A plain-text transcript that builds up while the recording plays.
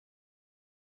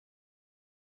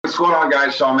what's going on,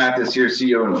 guys? Sean Mathis here,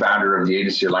 CEO and founder of the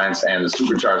Agency Alliance and the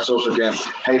Supercharged Social Camp.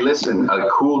 Hey, listen, a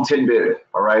cool tidbit,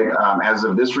 all right? As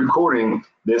of this recording,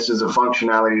 this is a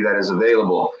functionality that is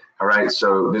available, all right?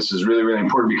 So this is really, really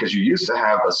important because you used to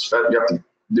have you have to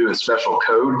do a special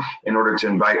code in order to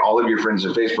invite all of your friends to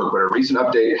Facebook, but a recent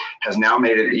update has now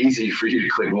made it easy for you to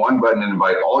click one button and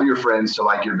invite all your friends to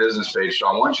like your business page. So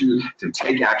I want you to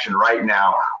take action right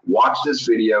now, watch this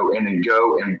video, and then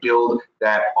go and build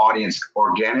that audience.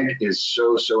 Organic is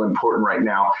so, so important right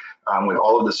now. With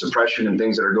all of the suppression and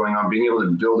things that are going on, being able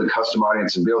to build a custom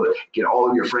audience and be able to get all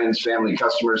of your friends, family,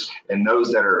 customers, and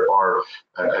those that are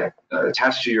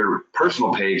attached to your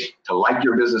personal page to like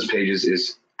your business pages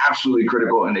is absolutely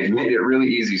critical, and they've made it really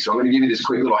easy. So I'm going to give you this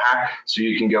quick little hack so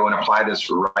you can go and apply this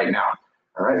right now.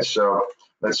 All right, so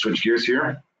let's switch gears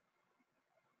here.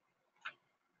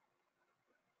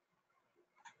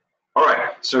 All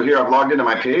right, so here I've logged into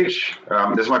my page.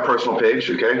 This is my personal page,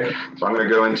 okay? So I'm going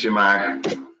to go into my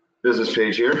business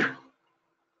page here.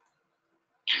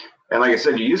 And like I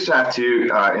said, you used to have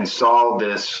to install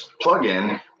this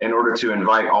plugin in order to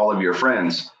invite all of your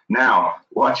friends. Now,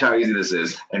 watch how easy this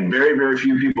is. And very, very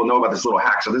few people know about this little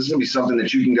hack. So this is gonna be something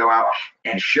that you can go out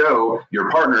and show your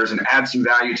partners and add some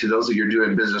value to those that you're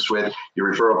doing business with,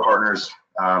 your referral partners,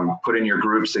 put in your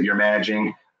groups that you're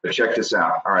managing. But check this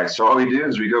out. All right, so all we do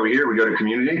is we go over here, we go to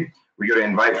community, we go to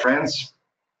invite friends.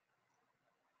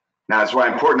 Now, that's why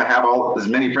it's important to have as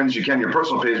many friends as you can on your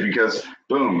personal page, because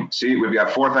boom, see, we've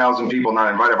got 4,000 people not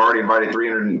invited. I've already invited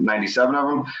 397 of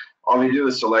them. All we do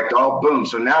is select all, boom.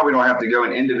 So now we don't have to go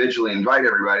and individually invite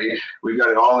everybody. We've got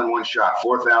it all in one shot,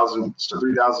 4,000 to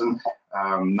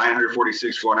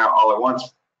 3,946 going out all at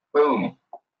once. Boom.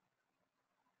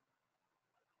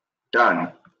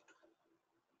 Done.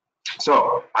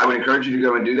 So I would encourage you to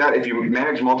go and do that. If you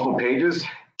manage multiple pages,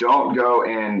 don't go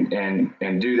and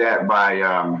do that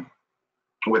by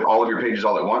with all of your pages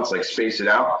all at once, like space it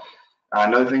out.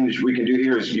 Another thing that we can do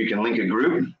here is you can link a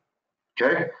group,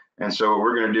 okay? And so what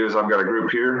we're going to do is I've got a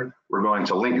group here. We're going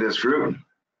to link this group.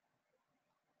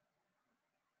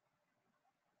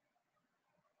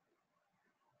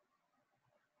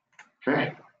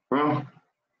 Okay, boom.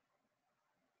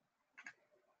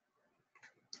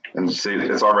 And see,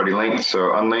 it's already linked,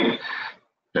 so unlink.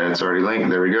 And it's already linked,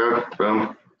 there we go,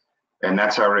 boom. And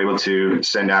that's how we're able to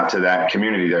send out to that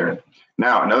community there.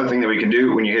 Now, another thing that we can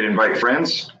do when you hit invite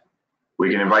friends,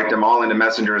 we can invite them all into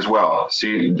Messenger as well.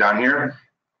 See down here?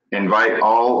 Invite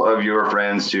all of your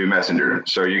friends to Messenger.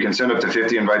 So you can send up to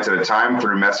 50 invites at a time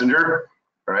through Messenger,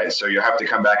 all right? So you'll have to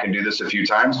come back and do this a few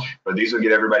times, but these will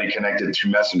get everybody connected to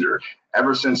Messenger.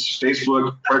 Ever since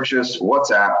Facebook purchased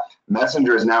WhatsApp,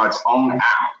 Messenger is now its own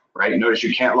app, right? Notice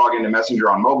you can't log into Messenger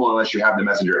on mobile unless you have the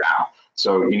Messenger app.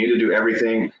 So you need to do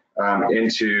everything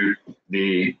into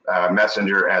the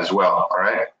Messenger as well, all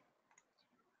right?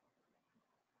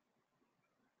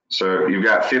 So you've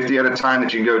got 50 at a time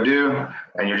that you can go do,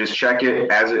 and you just check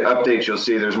it. As it updates, you'll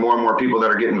see there's more and more people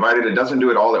that are getting invited. It doesn't do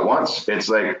it all at once. It's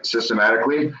like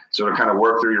systematically, so to kind of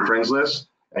work through your friends list,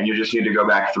 and you just need to go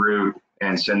back through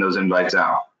and send those invites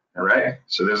out, all right?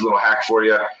 So there's a little hack for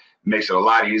you. It makes it a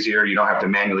lot easier. You don't have to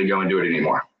manually go and do it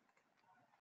anymore.